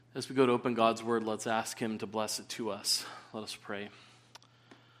As we go to open God's word, let's ask him to bless it to us. Let us pray.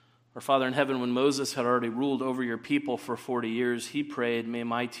 Our Father in heaven, when Moses had already ruled over your people for 40 years, he prayed, "May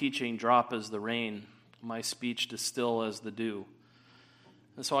my teaching drop as the rain, my speech distill as the dew."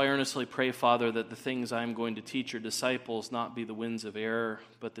 And so I earnestly pray, Father, that the things I am going to teach your disciples not be the winds of error,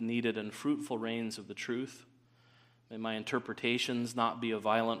 but the needed and fruitful rains of the truth. May my interpretations not be a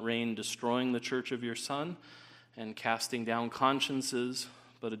violent rain destroying the church of your Son and casting down consciences,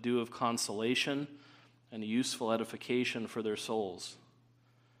 but a dew of consolation and a useful edification for their souls.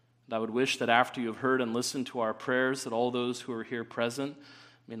 And I would wish that after you have heard and listened to our prayers, that all those who are here present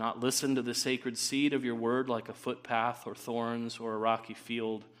may not listen to the sacred seed of your word like a footpath or thorns or a rocky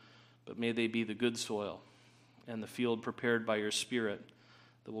field, but may they be the good soil and the field prepared by your Spirit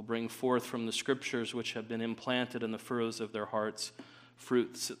that will bring forth from the scriptures which have been implanted in the furrows of their hearts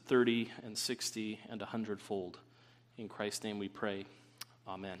fruits at 30 and 60 and 100-fold. In Christ's name we pray.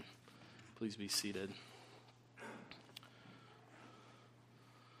 Amen. Please be seated.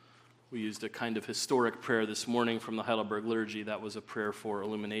 We used a kind of historic prayer this morning from the Heidelberg Liturgy. That was a prayer for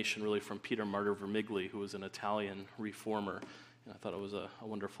illumination, really from Peter Martyr Vermigli, who was an Italian reformer. And I thought it was a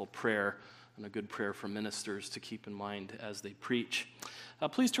wonderful prayer and a good prayer for ministers to keep in mind as they preach.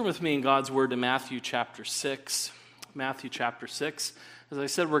 Please turn with me in God's Word to Matthew chapter 6. Matthew chapter 6. As I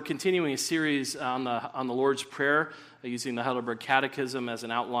said, we're continuing a series on the Lord's Prayer, using the Heidelberg Catechism as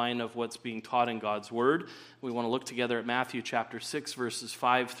an outline of what's being taught in God's Word. We want to look together at Matthew chapter 6, verses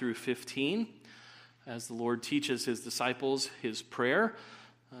 5 through 15, as the Lord teaches his disciples his prayer.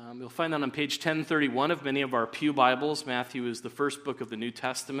 You'll find that on page 1031 of many of our pew Bibles. Matthew is the first book of the New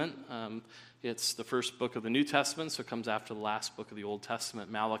Testament. It's the first book of the New Testament, so it comes after the last book of the Old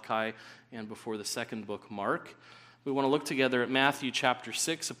Testament, Malachi, and before the second book, Mark. We want to look together at Matthew chapter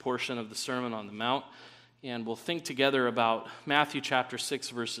 6, a portion of the Sermon on the Mount, and we'll think together about Matthew chapter 6,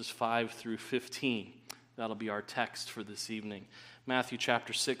 verses 5 through 15. That'll be our text for this evening. Matthew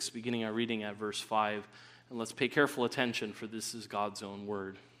chapter 6, beginning our reading at verse 5, and let's pay careful attention, for this is God's own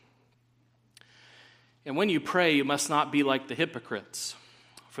word. "And when you pray, you must not be like the hypocrites,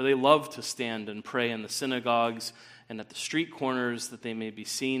 for they love to stand and pray in the synagogues and at the street corners, that they may be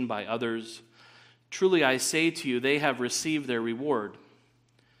seen by others. Truly I say to you, they have received their reward.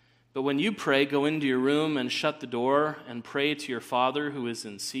 But when you pray, go into your room and shut the door and pray to your Father who is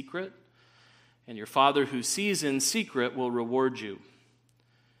in secret, and your Father who sees in secret will reward you.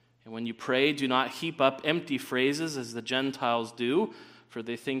 And when you pray, do not heap up empty phrases as the Gentiles do, for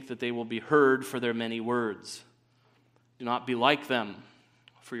they think that they will be heard for their many words. Do not be like them,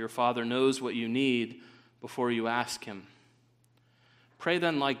 for your Father knows what you need before you ask him. Pray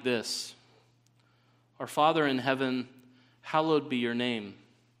then like this: Our Father in heaven, hallowed be your name.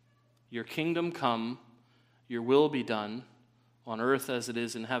 Your kingdom come, your will be done, on earth as it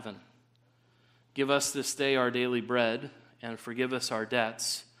is in heaven. Give us this day our daily bread, and forgive us our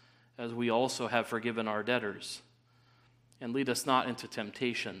debts, as we also have forgiven our debtors. And lead us not into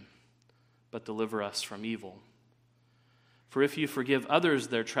temptation, but deliver us from evil. For if you forgive others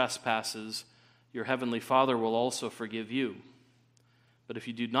their trespasses, your heavenly Father will also forgive you. But if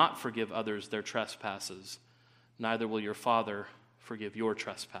you do not forgive others their trespasses, neither will your Father forgive your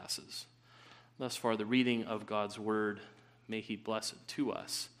trespasses." Thus far, the reading of God's word. May he bless it to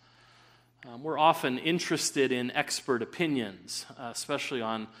us. We're often interested in expert opinions, especially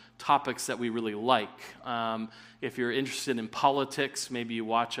on topics that we really like. If you're interested in politics, maybe you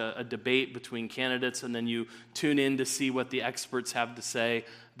watch a debate between candidates and then you tune in to see what the experts have to say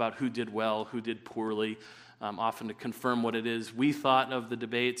about who did well, who did poorly, often to confirm what it is we thought of the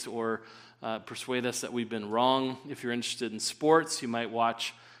debates or persuade us that we've been wrong. If you're interested in sports, you might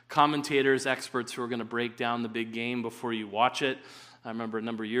watch commentators, experts who are going to break down the big game before you watch it. I remember a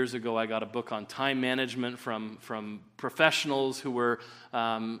number of years ago, I got a book on time management from professionals who were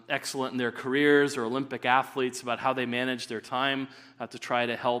excellent in their careers or Olympic athletes about how they manage their time to try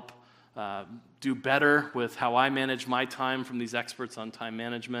to help do better with how I manage my time from these experts on time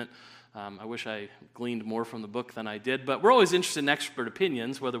management. I wish I gleaned more from the book than I did, but we're always interested in expert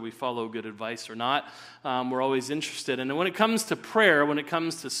opinions, whether we follow good advice or not. We're always interested. And when it comes to prayer, when it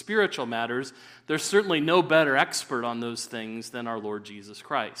comes to spiritual matters, there's certainly no better expert on those things than our Lord Jesus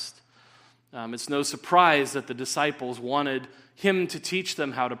Christ. It's no surprise that the disciples wanted him to teach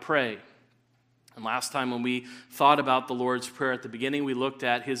them how to pray. And last time when we thought about the Lord's Prayer at the beginning, we looked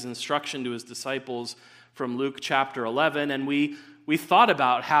at his instruction to his disciples from Luke chapter 11, and we thought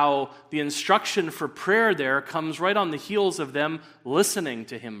about how the instruction for prayer there comes right on the heels of them listening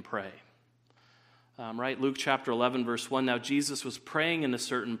to him pray. Right, Luke chapter 11, verse 1, "Now Jesus was praying in a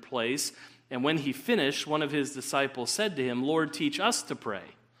certain place, and when he finished, one of his disciples said to him, 'Lord, teach us to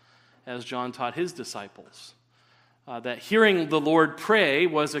pray, as John taught his disciples. That hearing the Lord pray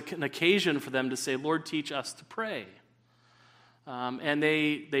was an occasion for them to say, Lord, teach us to pray. And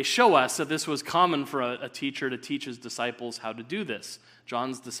they show us that this was common for a teacher to teach his disciples how to do this.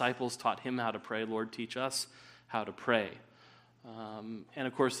 John's disciples taught him how to pray. Lord, teach us how to pray. And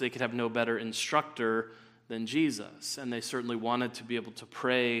of course, they could have no better instructor than Jesus. And they certainly wanted to be able to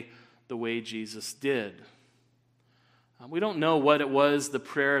pray the way Jesus did. We don't know what it was, the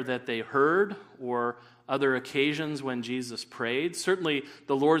prayer that they heard, or other occasions when Jesus prayed. Certainly,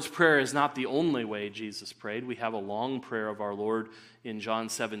 the Lord's Prayer is not the only way Jesus prayed. We have a long prayer of our Lord in John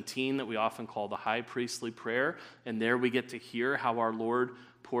 17 that we often call the high priestly prayer, and there we get to hear how our Lord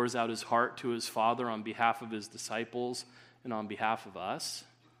pours out his heart to his Father on behalf of his disciples and on behalf of us.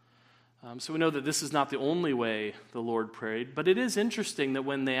 So we know that this is not the only way the Lord prayed, but it is interesting that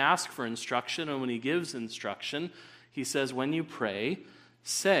when they ask for instruction and when he gives instruction, he says, when you pray,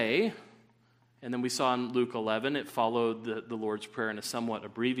 say, and then we saw in Luke 11, it followed the Lord's Prayer in a somewhat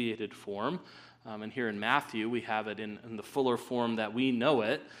abbreviated form. And here in Matthew, we have it in the fuller form that we know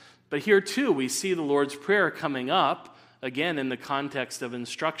it. But here, too, we see the Lord's Prayer coming up, again, in the context of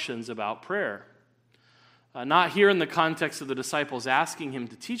instructions about prayer. Not here in the context of the disciples asking him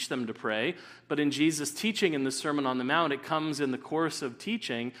to teach them to pray, but in Jesus' teaching in the Sermon on the Mount, it comes in the course of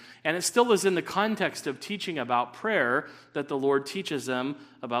teaching, and it still is in the context of teaching about prayer that the Lord teaches them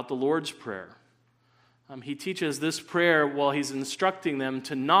about the Lord's Prayer. He teaches this prayer while he's instructing them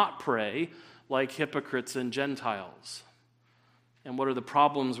to not pray like hypocrites and Gentiles. And what are the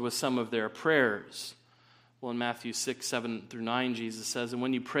problems with some of their prayers? Well, in Matthew 6, 7 through 9, Jesus says, and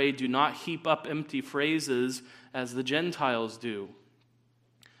when you pray, do not heap up empty phrases as the Gentiles do,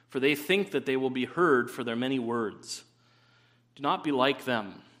 for they think that they will be heard for their many words. Do not be like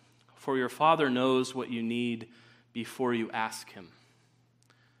them, for your Father knows what you need before you ask him.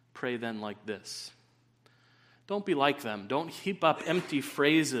 Pray then like this. Don't be like them. Don't heap up empty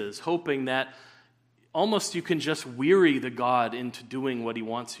phrases, hoping that almost you can just weary the God into doing what he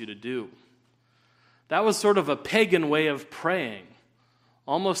wants you to do. That was sort of a pagan way of praying.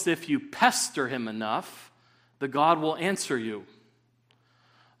 Almost if you pester him enough, the God will answer you.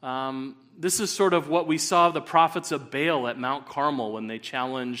 This is sort of what we saw the prophets of Baal at Mount Carmel when they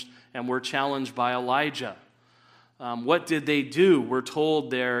challenged and were challenged by Elijah. What did they do? We're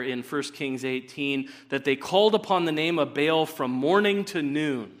told there in 1 Kings 18 that they called upon the name of Baal from morning to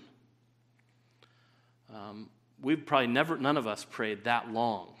noon. We've probably none of us prayed that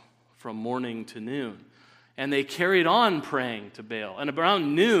long, from morning to noon. And they carried on praying to Baal. And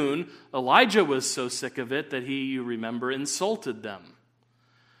around noon, Elijah was so sick of it that he, you remember, insulted them.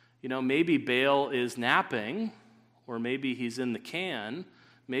 You know, maybe Baal is napping, or maybe he's in the can.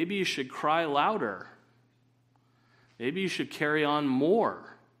 Maybe you should cry louder. Maybe you should carry on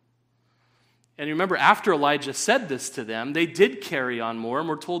more. And you remember, after Elijah said this to them, they did carry on more, and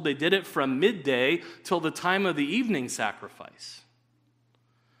we're told they did it from midday till the time of the evening sacrifice.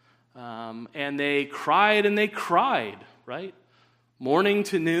 And they cried and they cried, right? Morning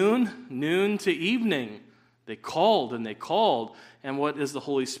to noon, noon to evening. They called and they called. And what does the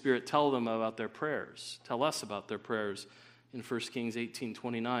Holy Spirit tell them about their prayers? Tell us about their prayers in 1 Kings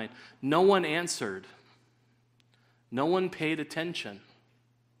 18:29. No one answered. No one paid attention.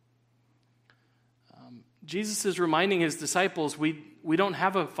 Jesus is reminding his disciples, we don't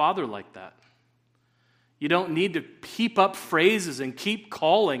have a father like that. You don't need to heap up phrases and keep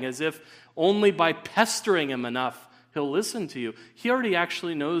calling as if only by pestering him enough he'll listen to you. He already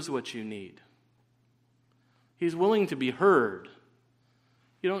actually knows what you need. He's willing to be heard.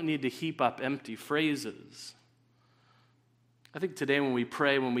 You don't need to heap up empty phrases. I think today when we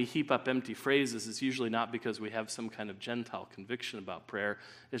pray, when we heap up empty phrases, it's usually not because we have some kind of Gentile conviction about prayer.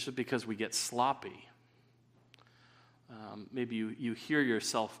 It's just because we get sloppy. Maybe you hear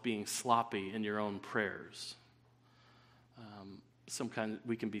yourself being sloppy in your own prayers.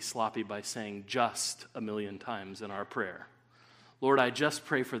 We can be sloppy by saying just a million times in our prayer. Lord, I just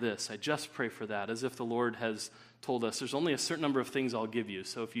pray for this. I just pray for that, as if the Lord has told us there's only a certain number of things I'll give you.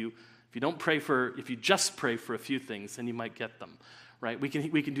 So if you just pray for a few things, then you might get them, right? We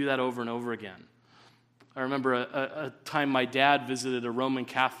can do that over and over again. I remember a time my dad visited a Roman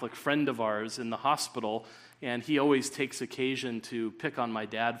Catholic friend of ours in the hospital, and he always takes occasion to pick on my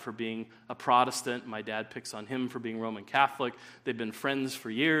dad for being a Protestant. My dad picks on him for being Roman Catholic. They've been friends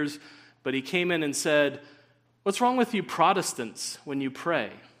for years. But he came in and said, "What's wrong with you Protestants when you pray?"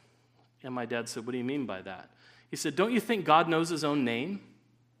 And my dad said, "What do you mean by that?" He said, "Don't you think God knows his own name?"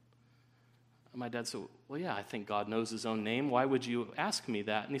 And my dad said, well, yeah, I think God knows his own name. Why would you ask me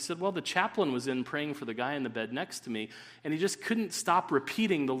that? And he said, well, the chaplain was in praying for the guy in the bed next to me, and he just couldn't stop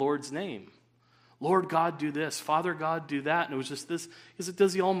repeating the Lord's name. Lord God, do this. Father God, do that. And it was just this. Is it,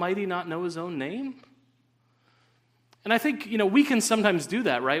 does the Almighty not know his own name? And I think, we can sometimes do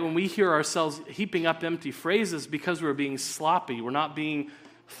that, right? When we hear ourselves heaping up empty phrases because we're being sloppy. We're not being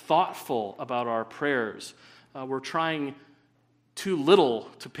thoughtful about our prayers. We're trying too little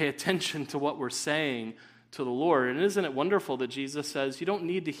to pay attention to what we're saying to the Lord. And isn't it wonderful that Jesus says you don't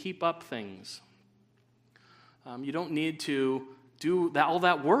need to heap up things. You don't need to do all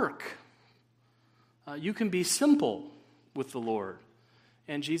that work. You can be simple with the Lord.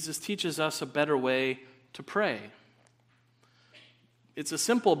 And Jesus teaches us a better way to pray. It's a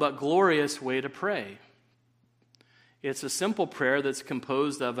simple but glorious way to pray. It's a simple prayer that's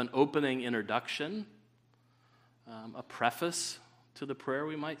composed of an opening introduction, a preface to the prayer,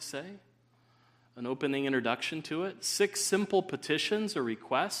 we might say, an opening introduction to it, 6 simple petitions or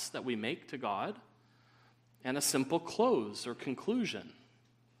requests that we make to God, and a simple close or conclusion.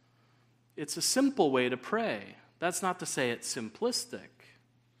 It's a simple way to pray. That's not to say it's simplistic.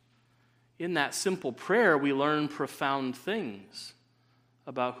 In that simple prayer, we learn profound things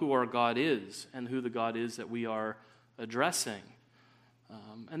about who our God is and who the God is that we are addressing.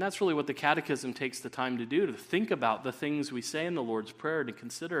 And that's really what the Catechism takes the time to do, to think about the things we say in the Lord's Prayer, to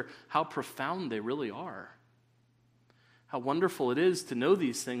consider how profound they really are. How wonderful it is to know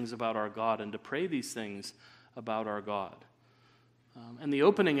these things about our God and to pray these things about our God. And the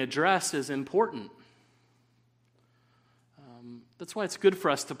opening address is important. That's why it's good for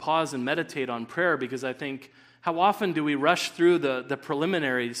us to pause and meditate on prayer, because I think, how often do we rush through the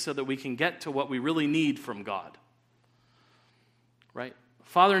preliminaries so that we can get to what we really need from God? Right?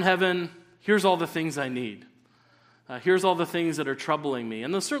 Father in heaven, here's all the things I need. Here's all the things that are troubling me.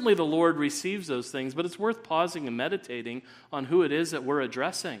 And certainly the Lord receives those things, but it's worth pausing and meditating on who it is that we're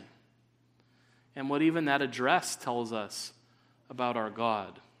addressing and what even that address tells us about our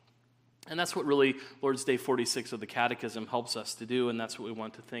God. And that's what really Lord's Day 46 of the Catechism helps us to do, and that's what we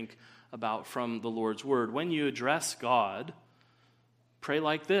want to think about from the Lord's Word. When you address God, pray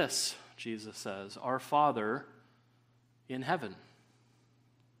like this, Jesus says, Our Father in heaven.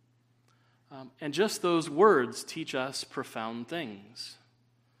 And just those words teach us profound things.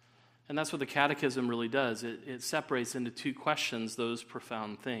 And that's what the Catechism really does. It separates into 2 questions those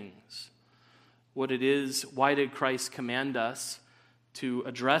profound things. What it is, why did Christ command us to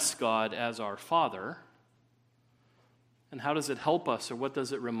address God as our Father? And how does it help us, or what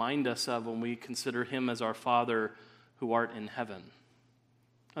does it remind us of when we consider him as our Father who art in heaven?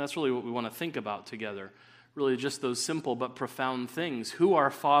 And that's really what we want to think about together. Really just those simple but profound things. Who our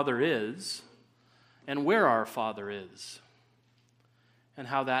Father is and where our Father is. And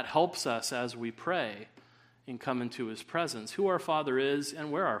how that helps us as we pray and come into his presence. Who our Father is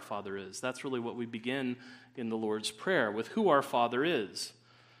and where our Father is. That's really what we begin in the Lord's Prayer, with who our Father is.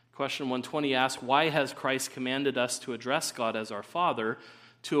 Question 120 asks, why has Christ commanded us to address God as our Father?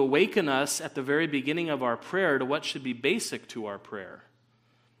 To awaken us at the very beginning of our prayer to what should be basic to our prayer.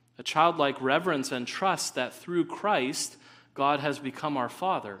 A childlike reverence and trust that through Christ, God has become our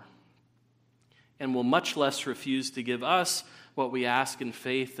Father and will much less refuse to give us what we ask in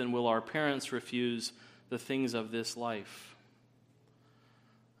faith than will our parents refuse the things of this life.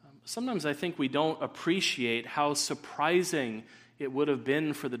 Sometimes I think we don't appreciate how surprising it would have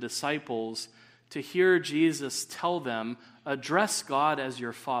been for the disciples to hear Jesus tell them, address God as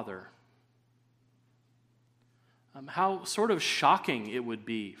your Father. How sort of shocking it would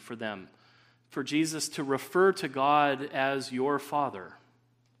be for them, for Jesus to refer to God as your Father.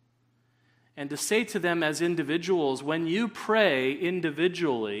 And to say to them as individuals, when you pray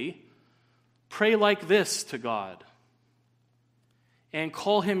individually, pray like this to God and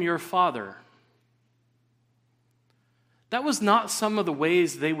call him your Father. That was not some of the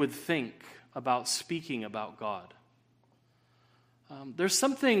ways they would think about speaking about God. There's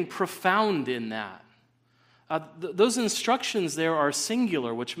something profound in that. Those instructions there are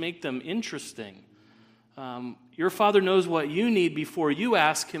singular, which make them interesting. Your Father knows what you need before you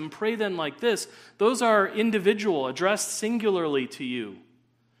ask him. Pray then like this. Those are individual, addressed singularly to you.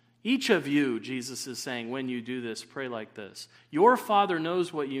 Each of you, Jesus is saying, when you do this, pray like this. Your Father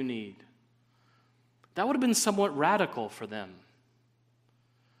knows what you need. That would have been somewhat radical for them.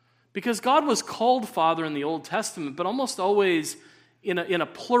 Because God was called Father in the Old Testament, but almost always in a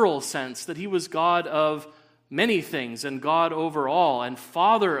plural sense, that he was God of many things and God over all, and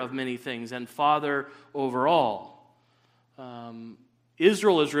Father of many things and Father over all.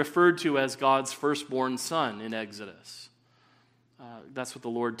 Israel is referred to as God's firstborn son in Exodus. That's what the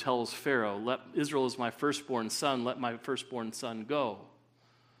Lord tells Pharaoh. Israel is my firstborn son, let my firstborn son go.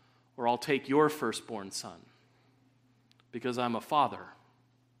 Or I'll take your firstborn son, because I'm a father.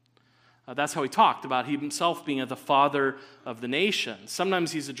 That's how he talked about himself being the father of the nation.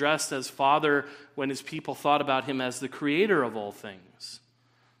 Sometimes he's addressed as father when his people thought about him as the creator of all things.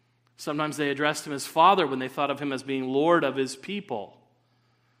 Sometimes they addressed him as father when they thought of him as being Lord of his people.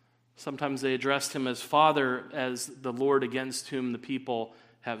 Sometimes they addressed him as father as the Lord against whom the people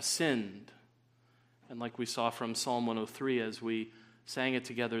have sinned. And like we saw from Psalm 103 as we sang it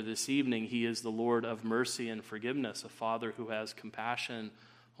together this evening, he is the Lord of mercy and forgiveness, a father who has compassion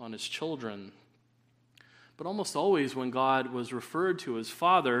on his children. But almost always when God was referred to as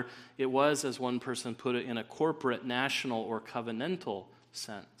father, it was, as one person put it, in a corporate, national, or covenantal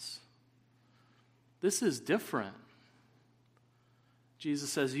sense. This is different.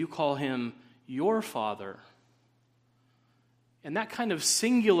 Jesus says, you call him your father. And that kind of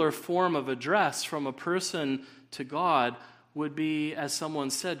singular form of address from a person to God would be, as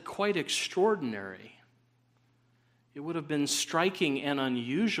someone said, quite extraordinary. It would have been striking and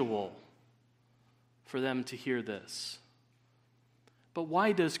unusual for them to hear this. But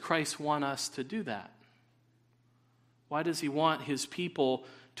why does Christ want us to do that? Why does he want his people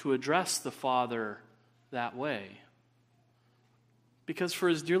to address the Father that way? Because for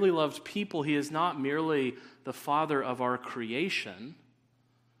his dearly loved people, he is not merely the Father of our creation,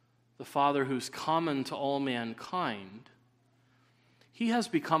 the Father who's common to all mankind. He has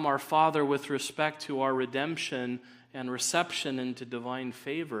become our Father with respect to our redemption and reception into divine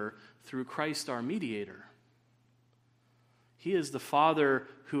favor through Christ our mediator. He is the Father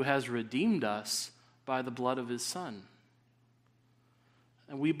who has redeemed us by the blood of his Son.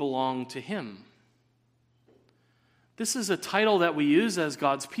 And we belong to him. This is a title that we use as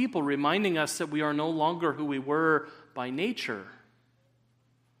God's people, reminding us that we are no longer who we were by nature.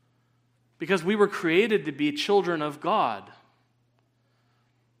 Because we were created to be children of God.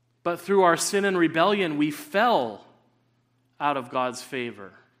 But through our sin and rebellion, we fell out of God's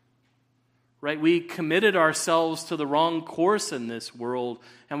favor. Right? We committed ourselves to the wrong course in this world,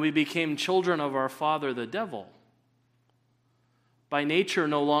 and we became children of our father, the devil. By nature,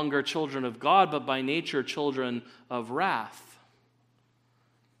 no longer children of God, but by nature, children of wrath.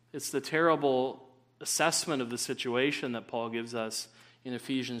 It's the terrible assessment of the situation that Paul gives us in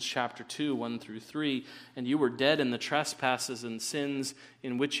Ephesians chapter 2, 1 through 3. And you were dead in the trespasses and sins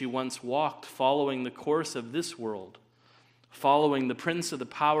in which you once walked, following the course of this world, following the prince of the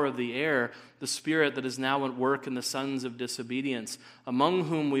power of the air, the spirit that is now at work in the sons of disobedience, among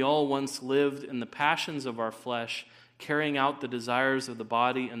whom we all once lived in the passions of our flesh, carrying out the desires of the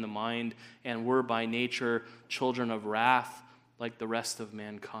body and the mind, and were by nature children of wrath like the rest of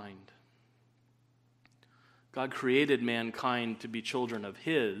mankind. God created mankind to be children of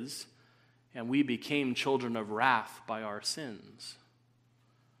his, and we became children of wrath by our sins.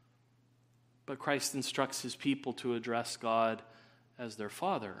 But Christ instructs his people to address God as their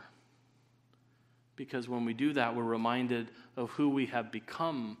Father, because when we do that, we're reminded of who we have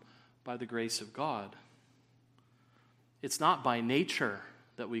become by the grace of God. It's not by nature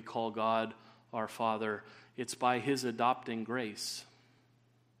that we call God our Father. It's by his adopting grace.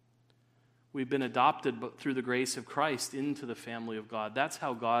 We've been adopted through the grace of Christ into the family of God. That's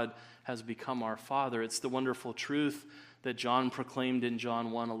how God has become our Father. It's the wonderful truth that John proclaimed in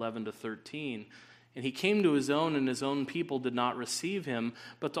John 1:11-13. And he came to his own, and his own people did not receive him.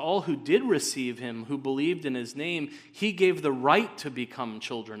 But to all who did receive him, who believed in his name, he gave the right to become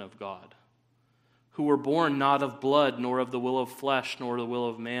children of God, who were born not of blood, nor of the will of flesh, nor the will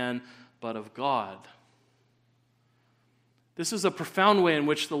of man, but of God. This is a profound way in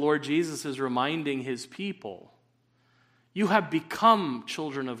which the Lord Jesus is reminding his people. You have become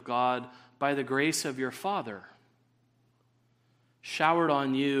children of God by the grace of your Father, showered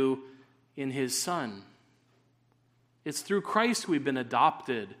on you in his Son. It's through Christ we've been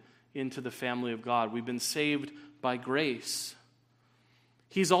adopted into the family of God. We've been saved by grace.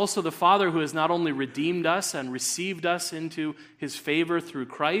 He's also the Father who has not only redeemed us and received us into his favor through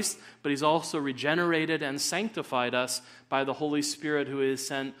Christ, but he's also regenerated and sanctified us by the Holy Spirit who is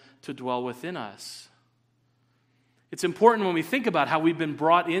sent to dwell within us. It's important when we think about how we've been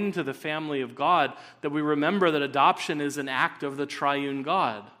brought into the family of God that we remember that adoption is an act of the triune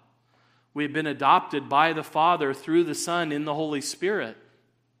God. We've been adopted by the Father through the Son in the Holy Spirit.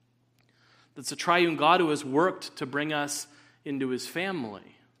 That's a triune God who has worked to bring us into his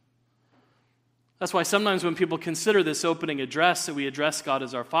family. That's why sometimes when people consider this opening address that we address God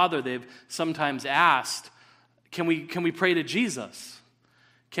as our Father, they've sometimes asked, can we pray to Jesus?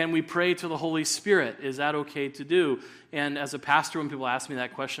 Can we pray to the Holy Spirit? Is that okay to do? And as a pastor, when people ask me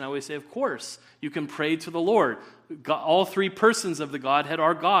that question, I always say, of course, you can pray to the Lord. God, all three persons of the Godhead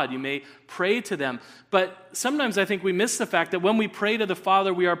are God. You may pray to them. But sometimes I think we miss the fact that when we pray to the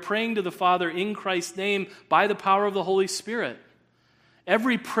Father, we are praying to the Father in Christ's name by the power of the Holy Spirit.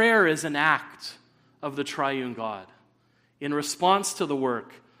 Every prayer is an act of the triune God in response to the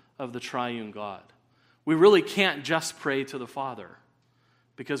work of the triune God. We really can't just pray to the Father,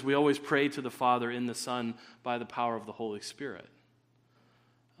 because we always pray to the Father in the Son by the power of the Holy Spirit.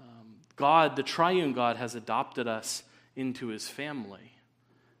 God, the triune God, has adopted us into his family.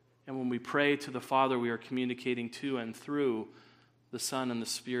 And when we pray to the Father, we are communicating to and through the Son and the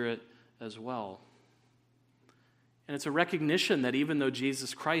Spirit as well. And it's a recognition that even though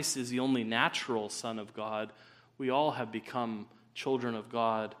Jesus Christ is the only natural Son of God, we all have become children of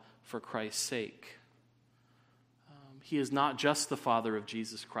God for Christ's sake. He is not just the Father of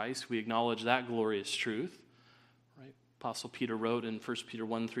Jesus Christ. We acknowledge that glorious truth. Right? Apostle Peter wrote in 1 Peter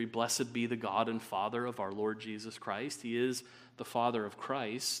 1:3, "Blessed be the God and Father of our Lord Jesus Christ." He is the Father of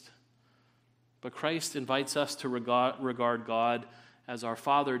Christ. But Christ invites us to regard God as our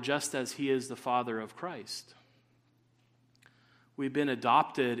Father, just as he is the Father of Christ. We've been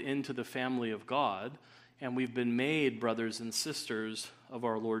adopted into the family of God, and we've been made brothers and sisters of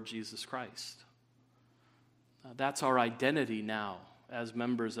our Lord Jesus Christ. That's our identity now as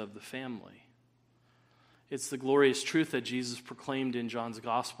members of the family. It's the glorious truth that Jesus proclaimed in John's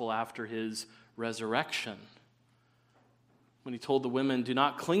Gospel after his resurrection, when he told the women, "Do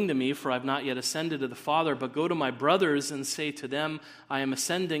not cling to me, for I have not yet ascended to the Father, but go to my brothers and say to them, I am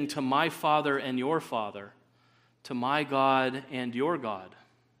ascending to my Father and your Father, to my God and your God."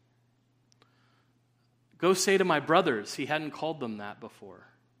 Go say to my brothers, he hadn't called them that before.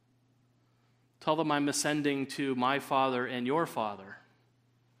 Tell them I'm ascending to my Father and your Father,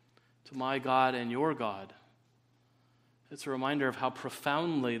 to my God and your God. It's a reminder of how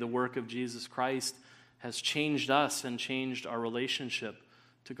profoundly the work of Jesus Christ has changed us and changed our relationship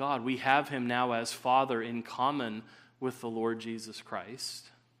to God. We have him now as Father in common with the Lord Jesus Christ.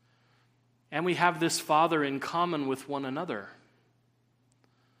 And we have this Father in common with one another.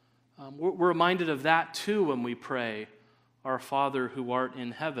 We're reminded of that too when we pray, "Our Father who art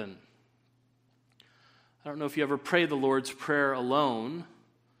in heaven." I don't know if you ever pray the Lord's Prayer alone.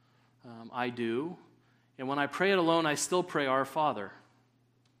 I do. And when I pray it alone, I still pray Our Father,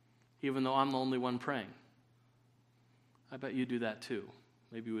 even though I'm the only one praying. I bet you do that too.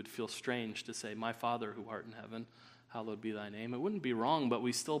 Maybe it would feel strange to say, "My Father who art in heaven, hallowed be thy name." It wouldn't be wrong, but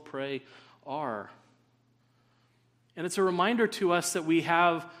we still pray Our. And it's a reminder to us that we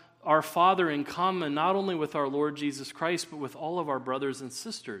have our Father in common, not only with our Lord Jesus Christ, but with all of our brothers and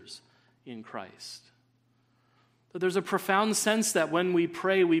sisters in Christ. That there's a profound sense that when we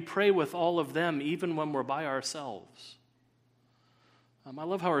pray with all of them, even when we're by ourselves. I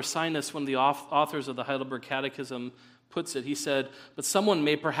love how Ursinus, one of the authors of the Heidelberg Catechism, puts it. He said, "But someone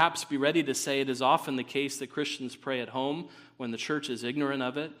may perhaps be ready to say it is often the case that Christians pray at home when the church is ignorant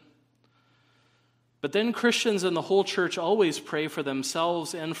of it. But then Christians and the whole church always pray for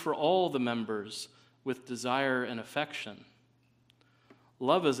themselves and for all the members with desire and affection.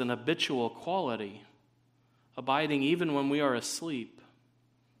 Love is an habitual quality, abiding even when we are asleep,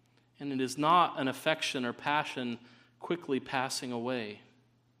 and it is not an affection or passion quickly passing away.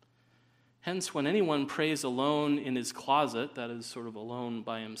 Hence, when anyone prays alone in his closet," that is sort of alone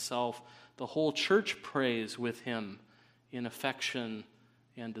by himself, "the whole church prays with him in affection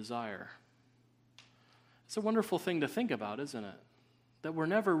and desire." It's a wonderful thing to think about, isn't it? That we're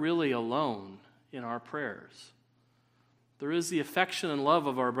never really alone in our prayers. There is the affection and love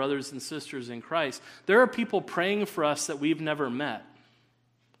of our brothers and sisters in Christ. There are people praying for us that we've never met.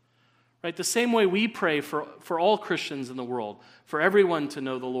 Right? The same way we pray for all Christians in the world, for everyone to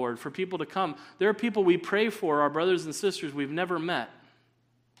know the Lord, for people to come. There are people we pray for, our brothers and sisters we've never met.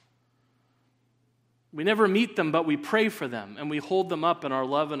 We never meet them, but we pray for them, and we hold them up in our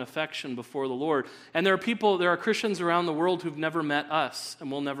love and affection before the Lord. And there are Christians around the world who've never met us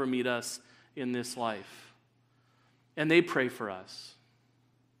and will never meet us in this life. And they pray for us.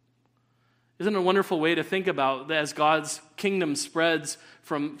 Isn't it a wonderful way to think about as God's kingdom spreads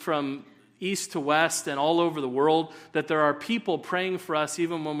from east to west and all over the world, that there are people praying for us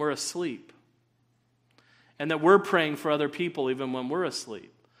even when we're asleep, and that we're praying for other people even when we're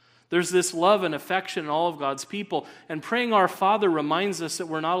asleep. There's this love and affection in all of God's people, and praying Our Father reminds us that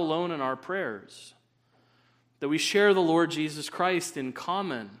we're not alone in our prayers, that we share the Lord Jesus Christ in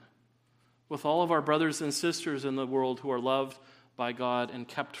common with all of our brothers and sisters in the world who are loved by God and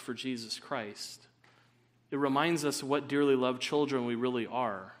kept for Jesus Christ. It reminds us of what dearly loved children we really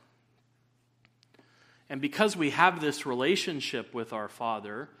are. And because we have this relationship with our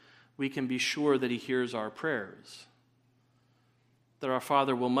Father, we can be sure that He hears our prayers. That our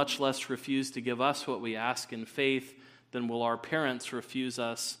Father will much less refuse to give us what we ask in faith than will our parents refuse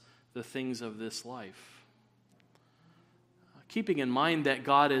us the things of this life. Keeping in mind that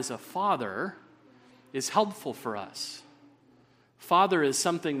God is a Father is helpful for us. Father is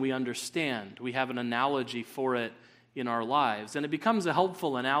something we understand. We have an analogy for it in our lives. And it becomes a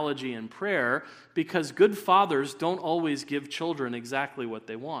helpful analogy in prayer because good fathers don't always give children exactly what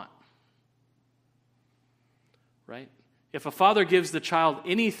they want. Right? If a father gives the child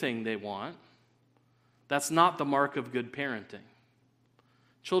anything they want, that's not the mark of good parenting.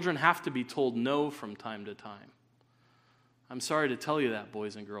 Children have to be told no from time to time. I'm sorry to tell you that,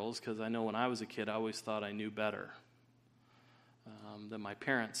 boys and girls, because I know when I was a kid, I always thought I knew better than my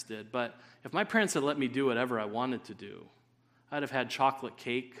parents did. But if my parents had let me do whatever I wanted to do, I'd have had chocolate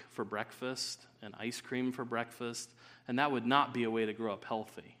cake for breakfast and ice cream for breakfast, and that would not be a way to grow up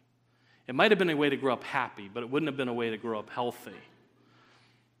healthy. It might have been a way to grow up happy, but it wouldn't have been a way to grow up healthy.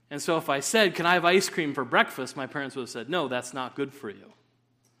 And so if I said, "Can I have ice cream for breakfast?" my parents would have said, "No, that's not good for you."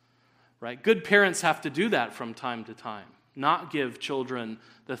 Right? Good parents have to do that from time to time, not give children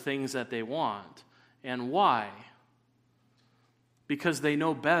the things that they want. And why? Because they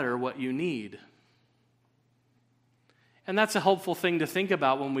know better what you need. And that's a helpful thing to think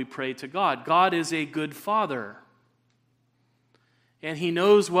about when we pray to God. God is a good Father, and He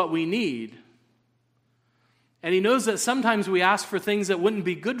knows what we need. And He knows that sometimes we ask for things that wouldn't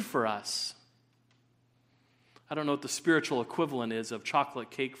be good for us. I don't know what the spiritual equivalent is of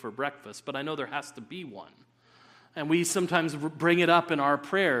chocolate cake for breakfast, but I know there has to be one. And we sometimes bring it up in our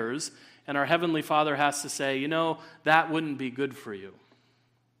prayers, and our Heavenly Father has to say, that wouldn't be good for you.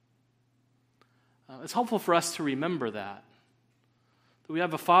 It's helpful for us to remember that we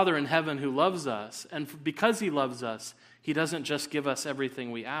have a Father in heaven who loves us, and because He loves us, He doesn't just give us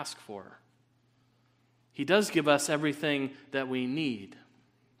everything we ask for. He does give us everything that we need.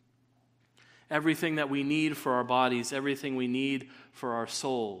 Everything that we need for our bodies, everything we need for our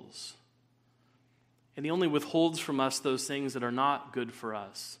souls. And He only withholds from us those things that are not good for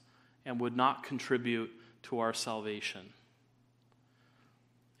us and would not contribute to our salvation.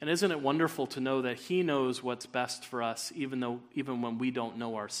 And isn't it wonderful to know that He knows what's best for us, even when we don't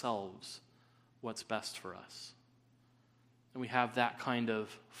know ourselves what's best for us? And we have that kind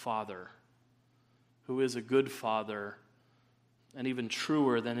of Father who is a good Father and even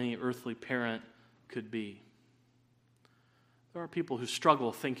truer than any earthly parent could be. There are people who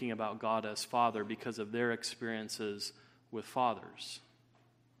struggle thinking about God as Father because of their experiences with fathers.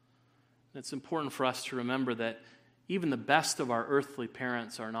 It's important for us to remember that even the best of our earthly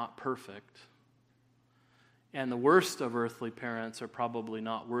parents are not perfect, and the worst of earthly parents are probably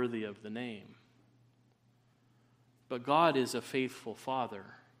not worthy of the name. But God is a faithful Father,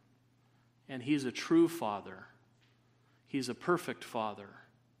 and He's a true Father. He's a perfect Father,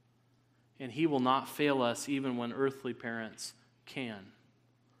 and He will not fail us even when earthly parents can.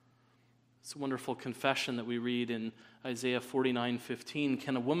 It's a wonderful confession that we read in Isaiah 49:15.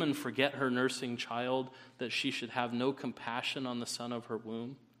 Can a woman forget her nursing child that she should have no compassion on the son of her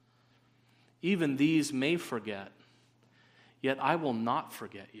womb? Even these may forget, yet I will not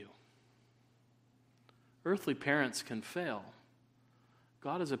forget you. Earthly parents can fail.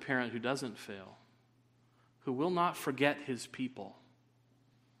 God is a parent who doesn't fail, who will not forget His people.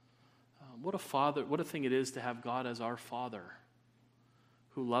 What a thing it is to have God as our Father,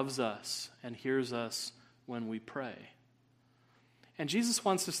 who loves us and hears us when we pray. And Jesus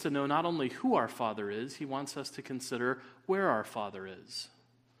wants us to know not only who our Father is, He wants us to consider where our Father is.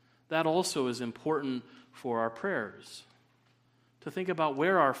 That also is important for our prayers, to think about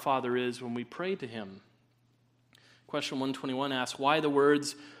where our Father is when we pray to Him. Question 121 asks, why the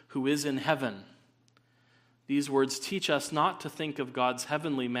words, "who is in heaven"? These words teach us not to think of God's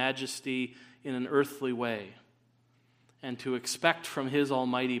heavenly majesty in an earthly way, and to expect from His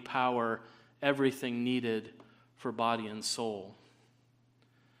almighty power everything needed for body and soul.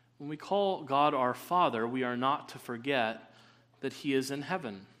 When we call God our Father, we are not to forget that He is in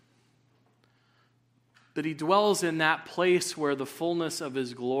heaven, that He dwells in that place where the fullness of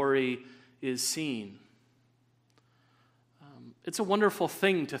His glory is seen. It's a wonderful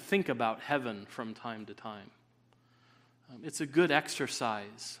thing to think about heaven from time to time. It's a good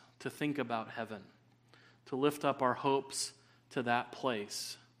exercise to think about heaven, to lift up our hopes to that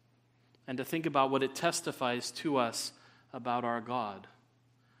place, and to think about what it testifies to us about our God.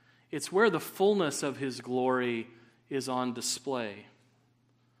 It's where the fullness of His glory is on display.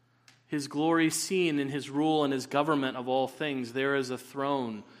 His glory seen in his rule and his government of all things. There is a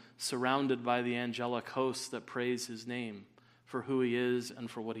throne surrounded by the angelic hosts that praise his name for who he is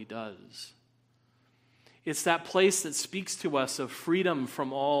and for what he does. It's that place that speaks to us of freedom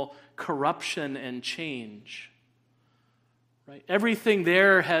from all corruption and change. Right? Everything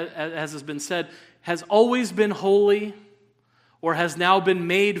there, as has been said, has always been holy or has now been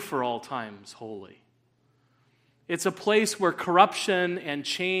made for all times holy. It's a place where corruption and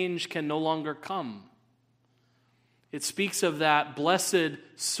change can no longer come. It speaks of that blessed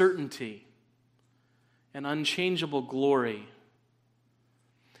certainty and unchangeable glory.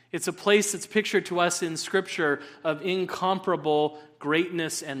 It's a place that's pictured to us in Scripture of incomparable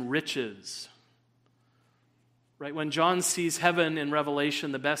greatness and riches. Right? When John sees heaven in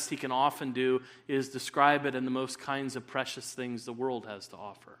Revelation, the best he can often do is describe it in the most kinds of precious things the world has to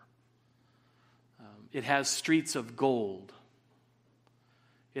offer. It has streets of gold.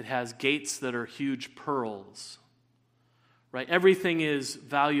 It has gates that are huge pearls. Right? Everything is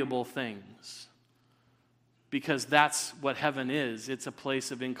valuable things. Because that's what heaven is. It's a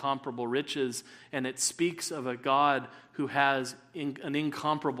place of incomparable riches, and it speaks of a God who has an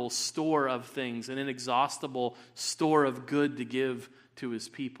incomparable store of things, an inexhaustible store of good to give to his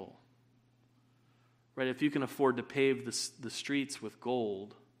people. Right? If you can afford to pave the streets with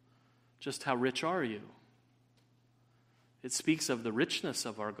gold, just how rich are you? It speaks of the richness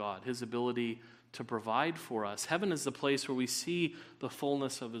of our God, his ability to provide for us. Heaven is the place where we see the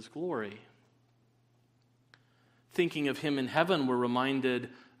fullness of his glory. Thinking of him in heaven, we're reminded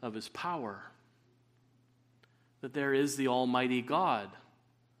of his power. That there is the Almighty God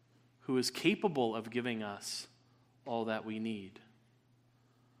who is capable of giving us all that we need.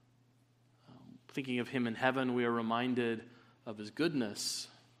 Thinking of him in heaven, we are reminded of his goodness.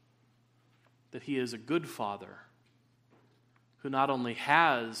 That he is a good Father who not only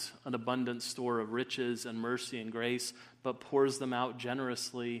has an abundant store of riches and mercy and grace, but pours them out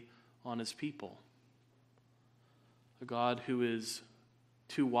generously on his people. A God who is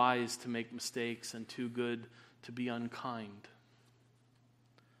too wise to make mistakes and too good to be unkind.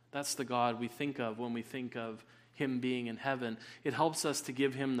 That's the God we think of when we think of him being in heaven. It helps us to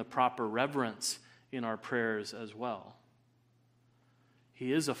give him the proper reverence in our prayers as well.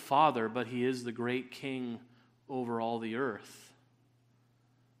 He is a father, but he is the great king over all the earth.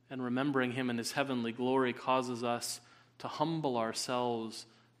 And remembering him in his heavenly glory causes us to humble ourselves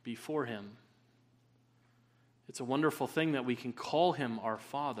before him. It's a wonderful thing that we can call him our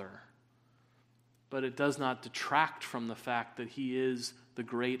Father, but it does not detract from the fact that he is the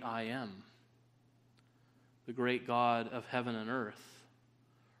great I am, the great God of heaven and earth.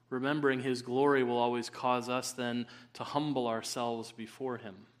 Remembering his glory will always cause us then to humble ourselves before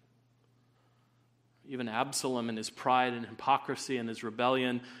him. Even Absalom in his pride and hypocrisy and his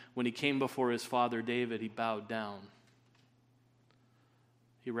rebellion, when he came before his father David, he bowed down.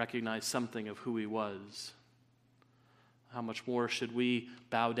 He recognized something of who he was. How much more should we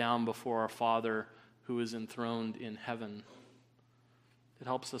bow down before our Father who is enthroned in heaven? It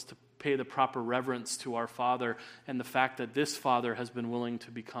helps us to pay the proper reverence to our Father and the fact that this Father has been willing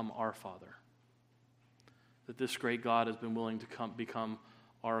to become our Father. That this great God has been willing to become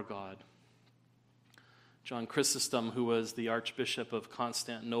our God. John Chrysostom, who was the Archbishop of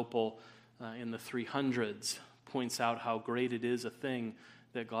Constantinople in the 300s, points out how great it is a thing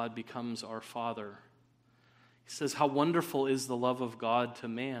that God becomes our Father. He says, how wonderful is the love of God to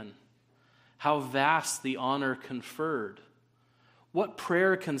man. How vast the honor conferred. What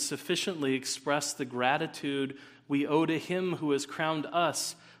prayer can sufficiently express the gratitude we owe to him who has crowned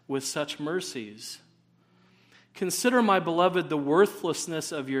us with such mercies? Consider, my beloved, the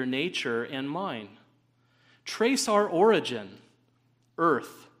worthlessness of your nature and mine. Trace our origin: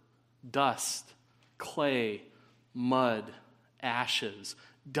 earth, dust, clay, mud, ashes.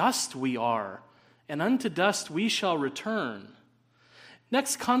 Dust we are, and unto dust we shall return.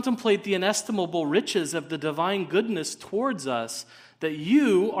 Next, contemplate the inestimable riches of the divine goodness towards us, that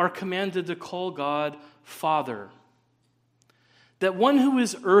you are commanded to call God Father. That one who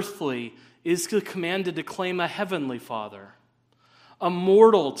is earthly is commanded to claim a heavenly Father, a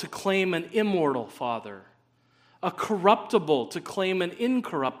mortal to claim an immortal Father, a corruptible to claim an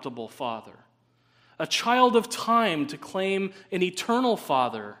incorruptible Father, a child of time to claim an eternal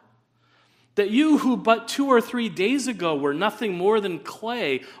Father. That you who but 2 or 3 days ago were nothing more than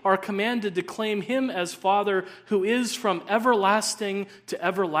clay are commanded to claim him as Father who is from everlasting to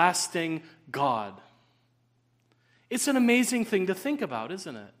everlasting God. It's an amazing thing to think about,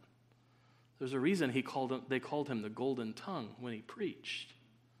 isn't it? There's a reason they called him the golden tongue when he preached.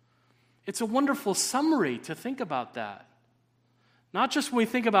 It's a wonderful summary to think about that. Not just when we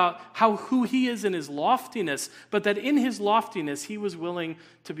think about who he is in his loftiness, but that in his loftiness he was willing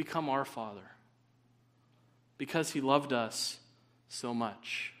to become our Father because he loved us so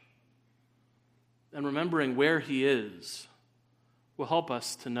much. And remembering where he is will help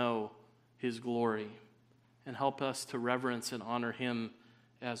us to know his glory and help us to reverence and honor him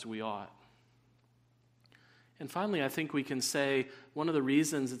as we ought. And finally, I think we can say one of the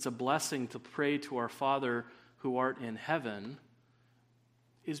reasons it's a blessing to pray to our Father who art in heaven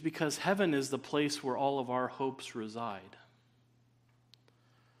is because heaven is the place where all of our hopes reside.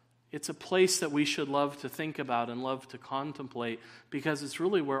 It's a place that we should love to think about and love to contemplate because it's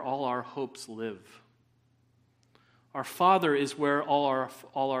really where all our hopes live. Our Father is where all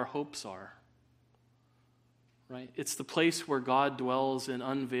our hopes are. Right? It's the place where God dwells in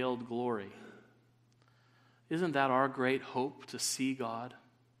unveiled glory. Isn't that our great hope, to see God,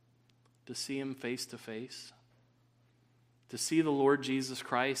 to see him face to face, to see the Lord Jesus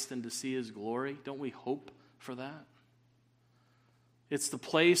Christ and to see his glory? Don't we hope for that? It's the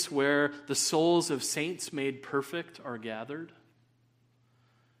place where the souls of saints made perfect are gathered.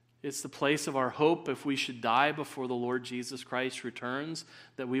 It's the place of our hope if we should die before the Lord Jesus Christ returns,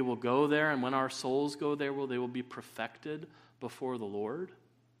 that we will go there, and when our souls go there, they will be perfected before the Lord.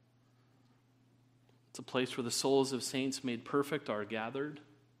 It's a place where the souls of saints made perfect are gathered.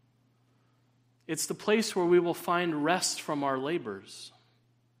 It's the place where we will find rest from our labors.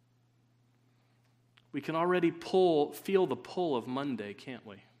 We can already feel the pull of Monday, can't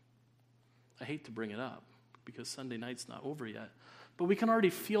we? I hate to bring it up because Sunday night's not over yet. But we can already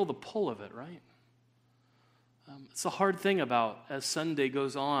feel the pull of it, right? It's a hard thing about as Sunday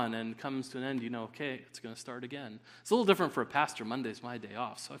goes on and comes to an end, okay, it's going to start again. It's a little different for a pastor. Monday's my day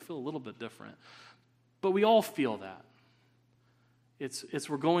off, so I feel a little bit different. But we all feel that. It's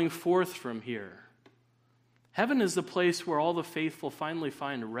we're going forth from here. Heaven is the place where all the faithful finally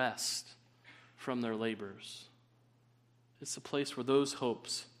find rest from their labors. It's the place where those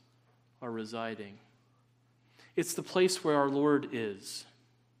hopes are residing. It's the place where our Lord is,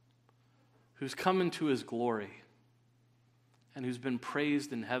 who's come into his glory and who's been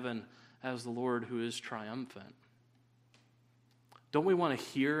praised in heaven as the Lord who is triumphant. Don't we want to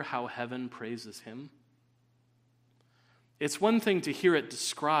hear how heaven praises him? It's one thing to hear it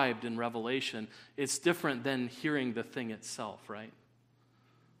described in Revelation. It's different than hearing the thing itself, right?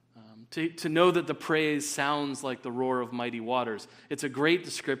 To know that the praise sounds like the roar of mighty waters. It's a great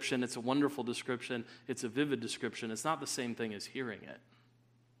description. It's a wonderful description. It's a vivid description. It's not the same thing as hearing it.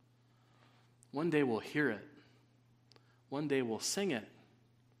 One day we'll hear it. One day we'll sing it.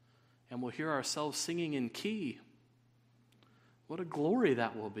 And we'll hear ourselves singing in key. What a glory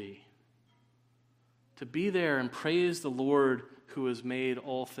that will be. To be there and praise the Lord who has made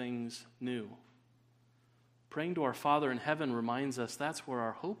all things new. Praying to our Father in heaven reminds us that's where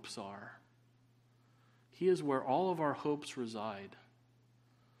our hopes are. He is where all of our hopes reside.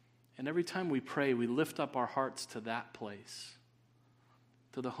 And every time we pray, we lift up our hearts to that place,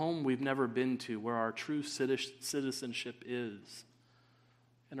 to the home we've never been to, where our true citizenship is,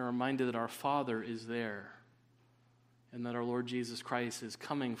 and are reminded that our Father is there, and that our Lord Jesus Christ is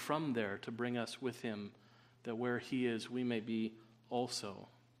coming from there to bring us with him, that where he is, we may be also.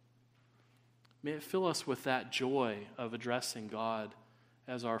 May it fill us with that joy of addressing God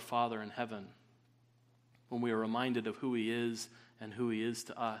as our Father in heaven, when we are reminded of who he is and who he is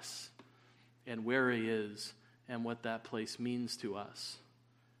to us, and where he is and what that place means to us.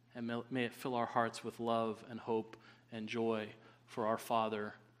 And may it fill our hearts with love and hope and joy for our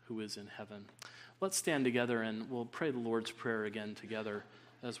Father who is in heaven. Let's stand together and we'll pray the Lord's Prayer again together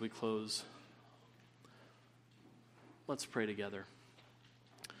as we close. Let's pray together.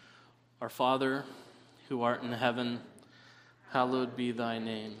 Our Father, who art in heaven, hallowed be thy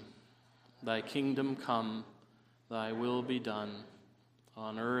name. Thy kingdom come, thy will be done,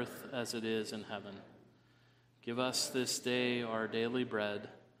 on earth as it is in heaven. Give us this day our daily bread,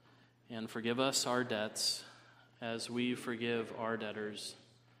 and forgive us our debts, as we forgive our debtors.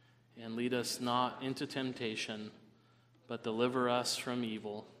 And lead us not into temptation, but deliver us from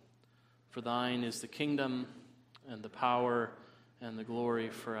evil. For thine is the kingdom, and the power, and the glory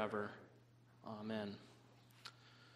forever. Amen.